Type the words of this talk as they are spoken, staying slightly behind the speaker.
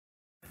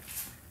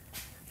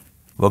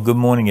Well, good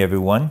morning,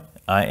 everyone.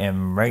 I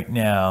am right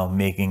now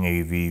making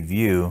a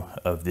review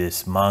of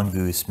this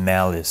Mongoose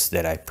Malus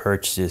that I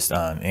purchased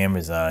on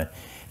Amazon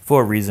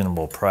for a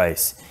reasonable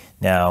price.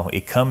 Now,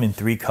 it comes in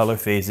 3 color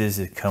phases.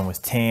 It comes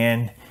with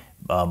tan,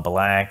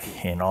 black,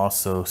 and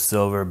also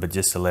silver. But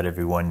just to let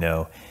everyone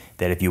know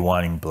that if you're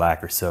wanting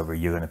black or silver,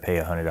 you're going to pay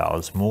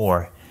 $100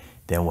 more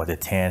than what the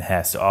tan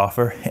has to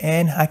offer.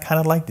 And I kind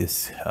of like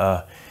this.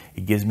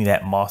 It gives me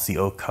that mossy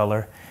oak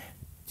color.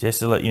 Just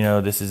to let you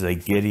know, this is a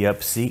giddy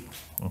up seat.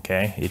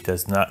 Okay, it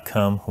does not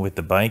come with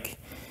the bike.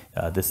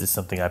 This is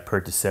something I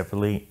purchased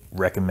separately.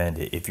 Recommend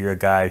it. If you're a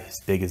guy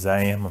as big as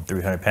I am, I'm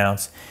 300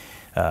 pounds.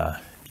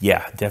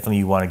 Yeah, definitely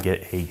you want to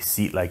get a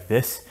seat like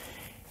this.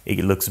 It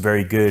looks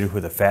very good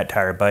with a fat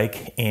tire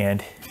bike,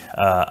 and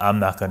I'm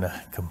not going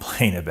to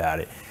complain about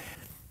it.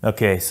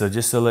 Okay, so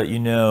just to let you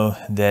know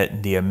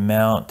that the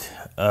amount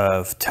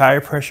of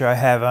tire pressure I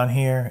have on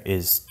here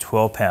is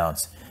 12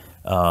 pounds.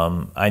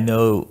 I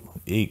know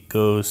it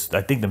goes,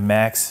 I think the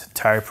max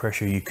tire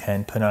pressure you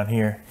can put on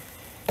here,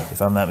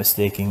 if I'm not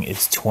mistaken,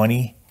 it's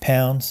 20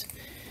 pounds.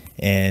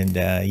 And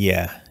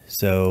yeah,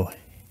 so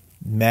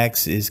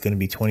max is going to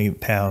be 20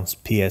 pounds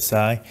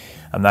PSI.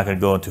 I'm not going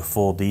to go into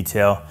full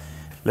detail.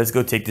 Let's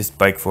go take this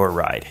bike for a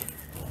ride.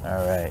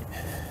 All right.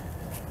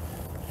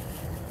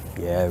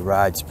 Yeah, it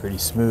rides pretty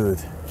smooth.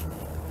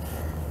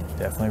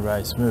 Definitely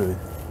rides smooth.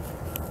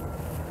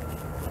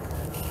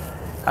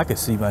 I could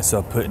see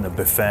myself putting a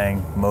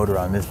Bafang motor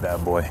on this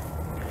bad boy.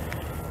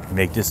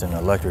 Make this an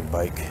electric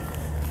bike.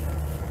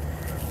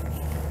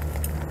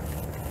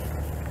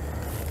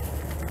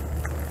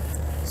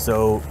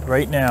 So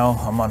right now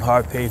I'm on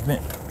hard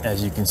pavement,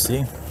 as you can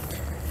see.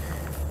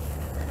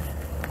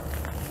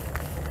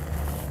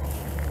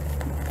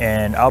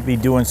 And I'll be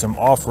doing some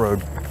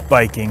off-road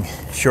biking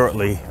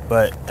shortly,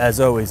 but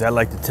as always, I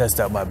like to test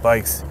out my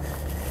bikes,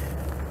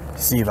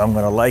 see if I'm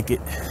gonna like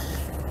it.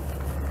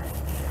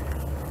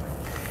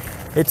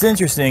 It's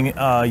interesting,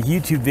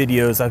 YouTube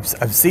videos,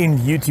 I've seen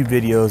YouTube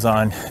videos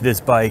on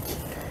this bike,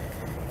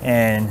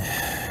 and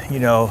you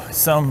know,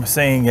 some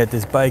saying that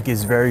this bike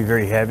is very,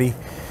 very heavy,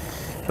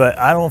 but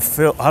I don't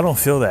feel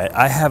that.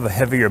 I have a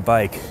heavier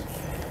bike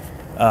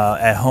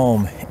at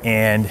home,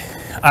 and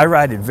I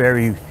ride it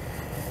very,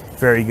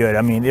 very good.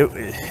 I mean,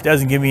 it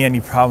doesn't give me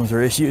any problems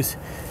or issues.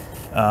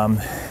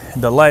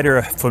 The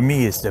lighter for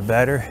me is the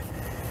better,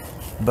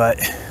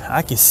 but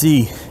I can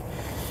see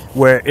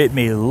where it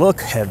may look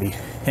heavy.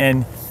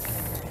 And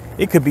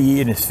it could be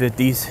in its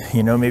 50s,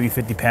 you know, maybe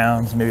 50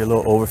 pounds, maybe a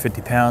little over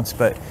 50 pounds.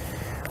 But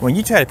when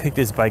you try to pick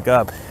this bike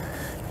up,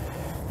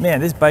 man,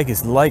 this bike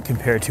is light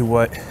compared to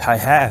what I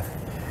have.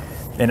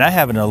 And I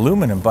have an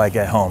aluminum bike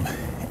at home,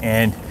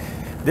 and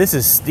this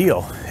is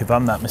steel, if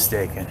I'm not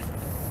mistaken.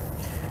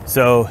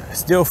 So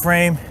steel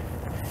frame,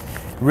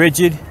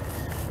 rigid.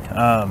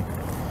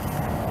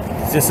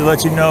 Just to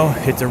let you know,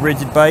 it's a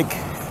rigid bike.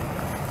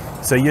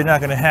 So you're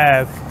not gonna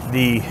have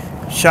the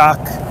shock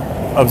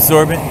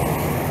absorbent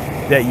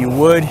that you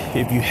would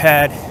if you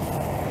had,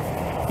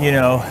 you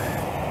know,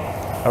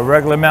 a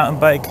regular mountain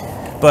bike.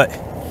 But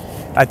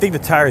I think the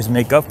tires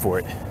make up for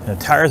it. The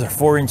tires are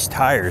 4-inch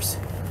tires.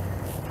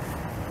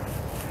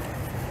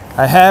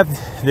 I have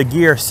the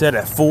gear set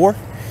at 4.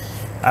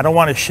 I don't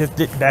want to shift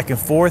it back and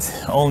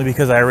forth, only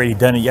because I already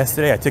done it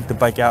yesterday. I took the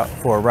bike out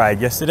for a ride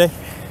yesterday,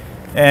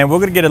 and we're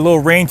gonna get a little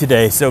rain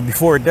today. So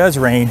before it does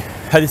rain,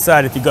 I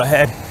decided to go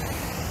ahead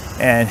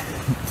and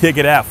take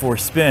it out for a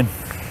spin.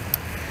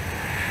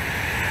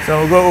 So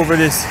we'll go over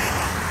this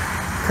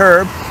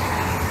curb.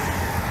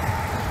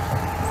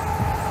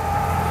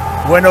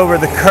 Went over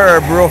the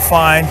curb real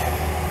fine.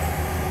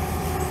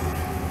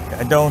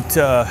 I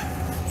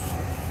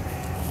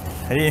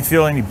didn't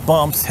feel any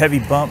bumps, heavy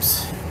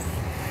bumps.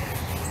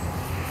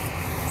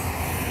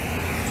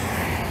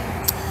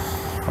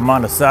 I'm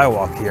on the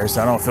sidewalk here,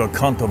 so I don't feel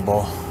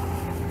comfortable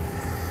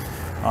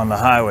on the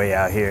highway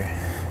out here.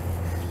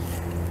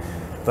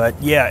 But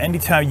yeah,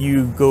 anytime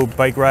you go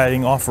bike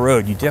riding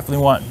off-road, you definitely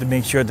want to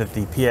make sure that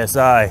the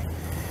PSI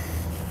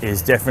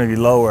is definitely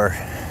lower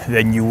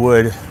than you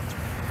would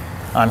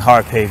on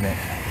hard pavement.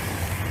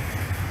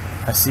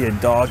 I see a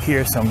dog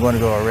here, so I'm going to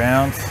go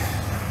around.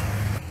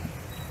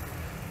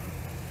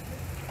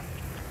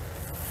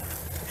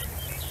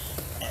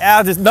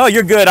 No,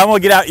 you're good. I'm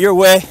going to get out your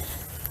way.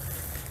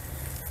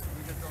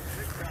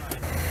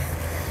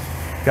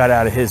 Got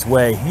out of his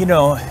way. You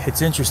know,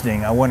 it's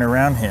interesting. I went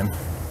around him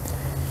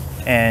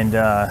and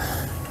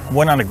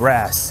went on the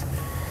grass,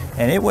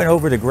 and it went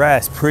over the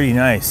grass pretty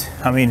nice.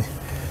 I mean,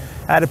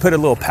 I had to put a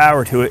little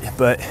power to it,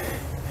 but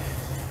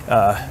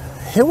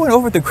it went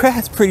over the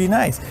grass pretty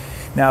nice.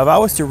 Now, if I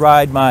was to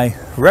ride my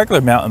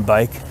regular mountain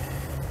bike,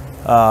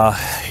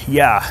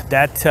 yeah,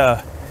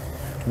 that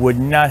would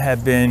not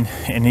have been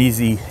an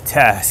easy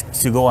task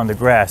to go on the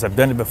grass. I've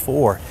done it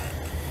before,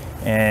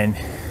 and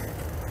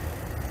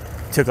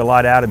it took a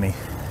lot out of me.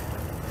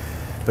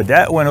 But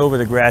that went over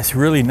the grass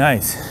really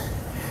nice.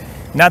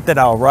 Not that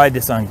I'll ride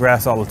this on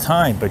grass all the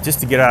time, but just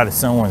to get out of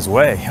someone's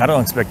way. I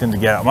don't expect them to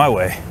get out of my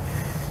way,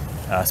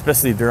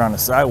 especially if they're on the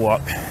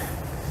sidewalk.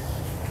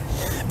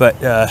 But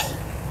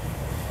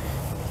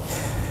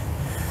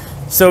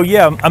So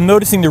yeah, I'm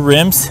noticing the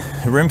rims.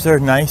 The rims are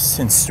nice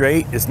and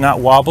straight. It's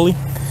not wobbly.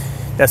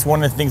 That's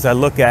one of the things I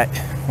look at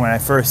when I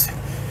first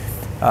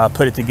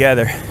put it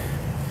together.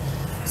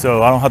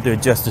 So I don't have to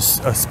adjust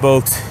the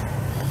spokes.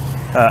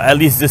 At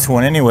least this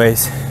one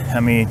anyways. I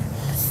mean,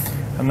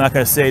 I'm not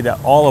gonna say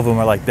that all of them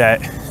are like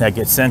that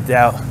get sent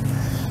out.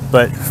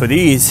 But for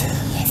these,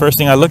 first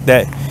thing I looked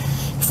at,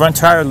 front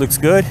tire looks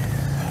good.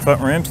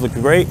 Front rims look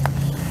great.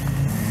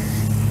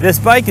 This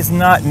bike is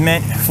not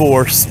meant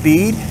for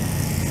speed.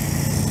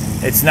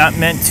 It's not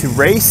meant to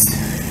race.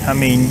 I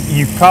mean,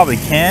 you probably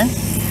can,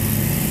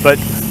 but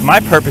my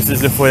purpose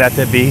isn't for that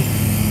to be.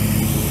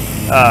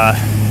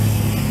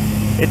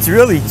 It's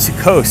really to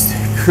coast,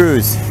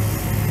 cruise.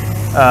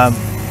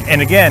 And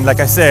again,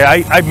 like I say,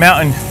 I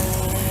mountain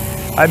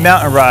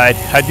ride.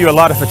 I do a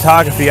lot of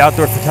photography,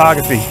 outdoor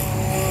photography,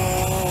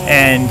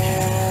 and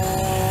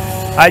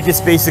I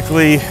just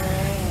basically,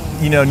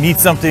 need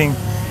something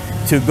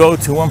to go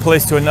to one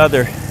place to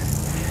another.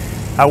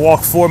 I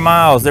walk 4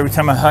 miles every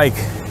time I hike,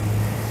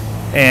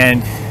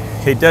 and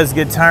it does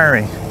get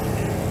tiring.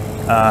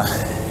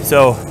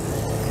 So,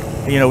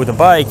 with the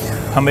bike,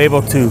 I'm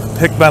able to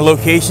pick my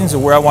locations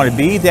of where I want to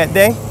be that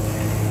day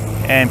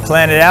and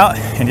plan it out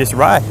and just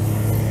ride.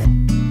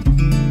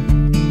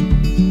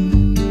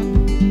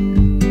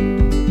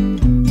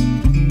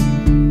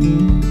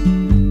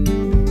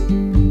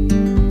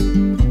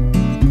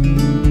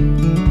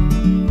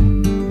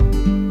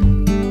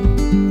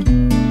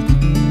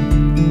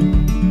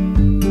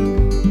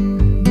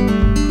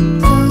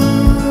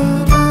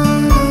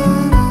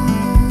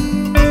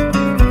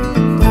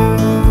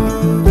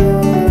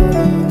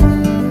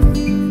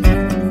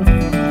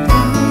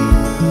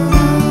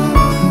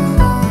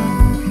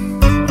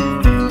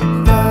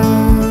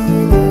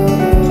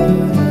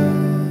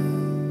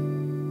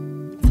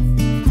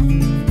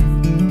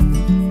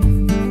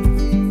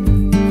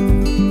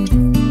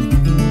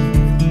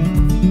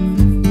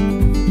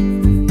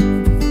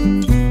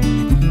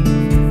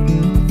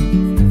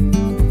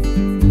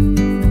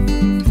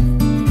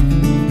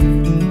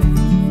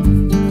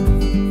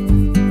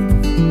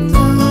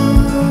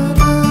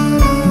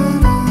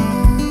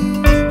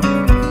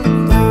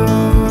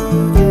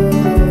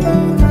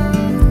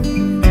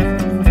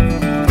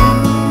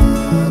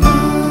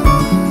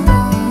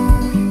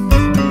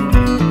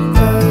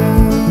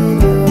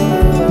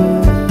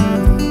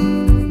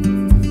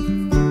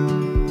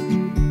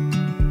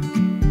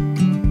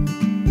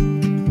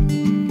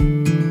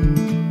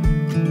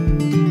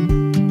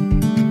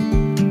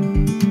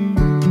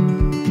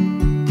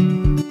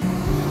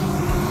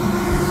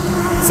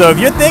 So if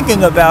you're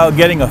thinking about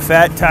getting a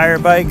fat tire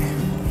bike,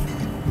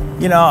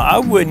 I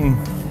wouldn't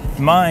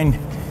mind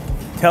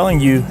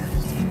telling you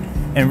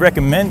and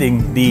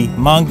recommending the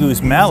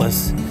Mongoose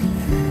Malus.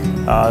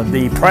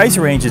 The price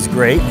range is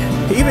great.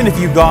 Even if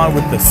you've gone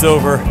with the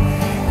silver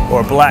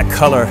or black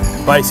color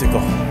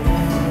bicycle,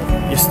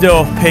 you're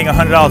still paying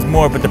 $100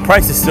 more, but the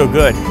price is still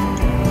good.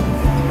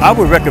 I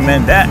would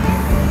recommend that.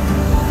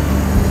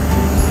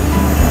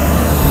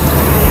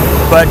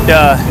 But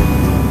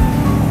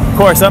of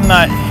course, I'm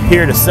not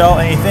here to sell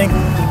anything.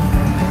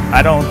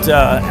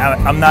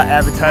 I'm not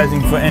advertising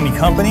for any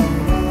company.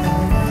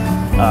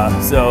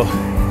 So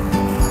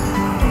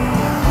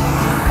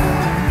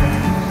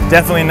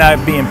definitely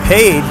not being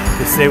paid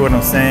to say what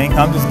I'm saying.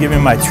 I'm just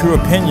giving my true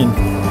opinion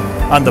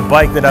on the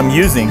bike that I'm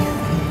using,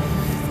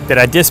 that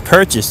I just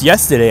purchased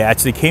yesterday.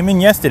 Actually came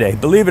in yesterday,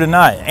 believe it or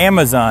not,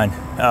 Amazon.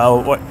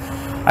 What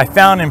I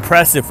found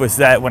impressive was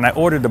that when I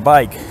ordered the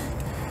bike,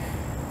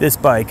 this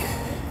bike,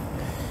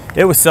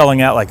 it was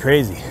selling out like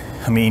crazy.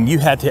 I mean, you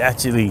had to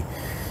actually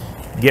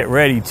get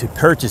ready to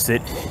purchase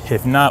it,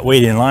 if not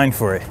wait in line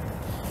for it.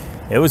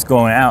 It was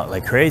going out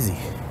like crazy.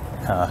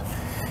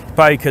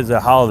 Probably because of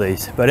the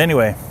holidays. But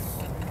anyway,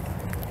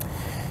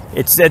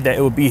 it said that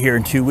it would be here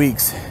in 2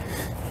 weeks.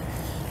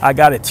 I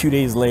got it 2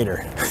 days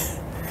later.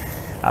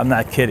 I'm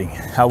not kidding.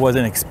 I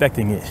wasn't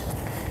expecting it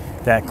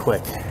that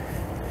quick.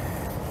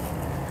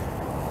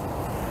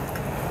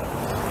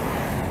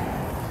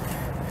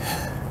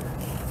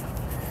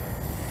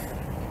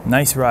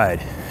 Nice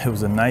ride. It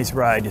was a nice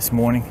ride this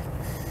morning.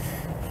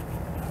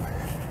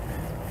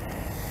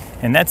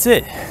 And that's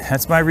it.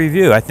 That's my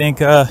review. I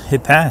think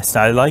it passed.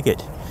 I like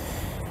it.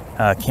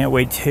 Can't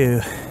wait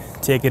to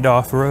take it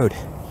off road,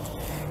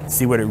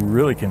 see what it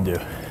really can do.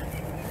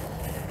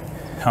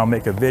 I'll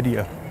make a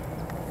video.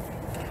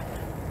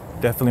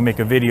 Definitely make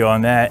a video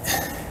on that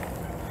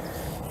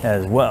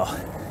as well.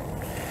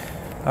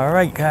 All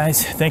right,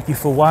 guys. Thank you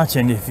for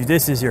watching. If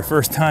this is your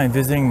first time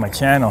visiting my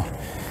channel,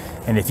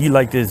 and if you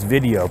like this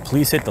video,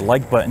 please hit the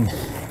like button.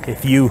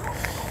 If you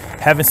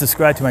haven't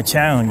subscribed to my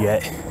channel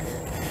yet,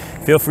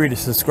 feel free to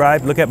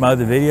subscribe. Look at my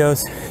other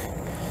videos.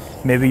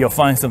 Maybe you'll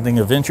find something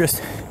of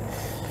interest.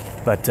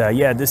 But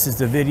yeah, this is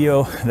the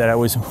video that I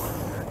was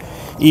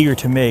eager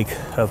to make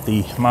of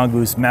the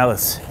Mongoose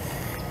Malus.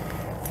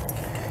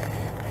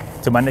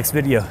 To my next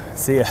video.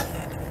 See ya.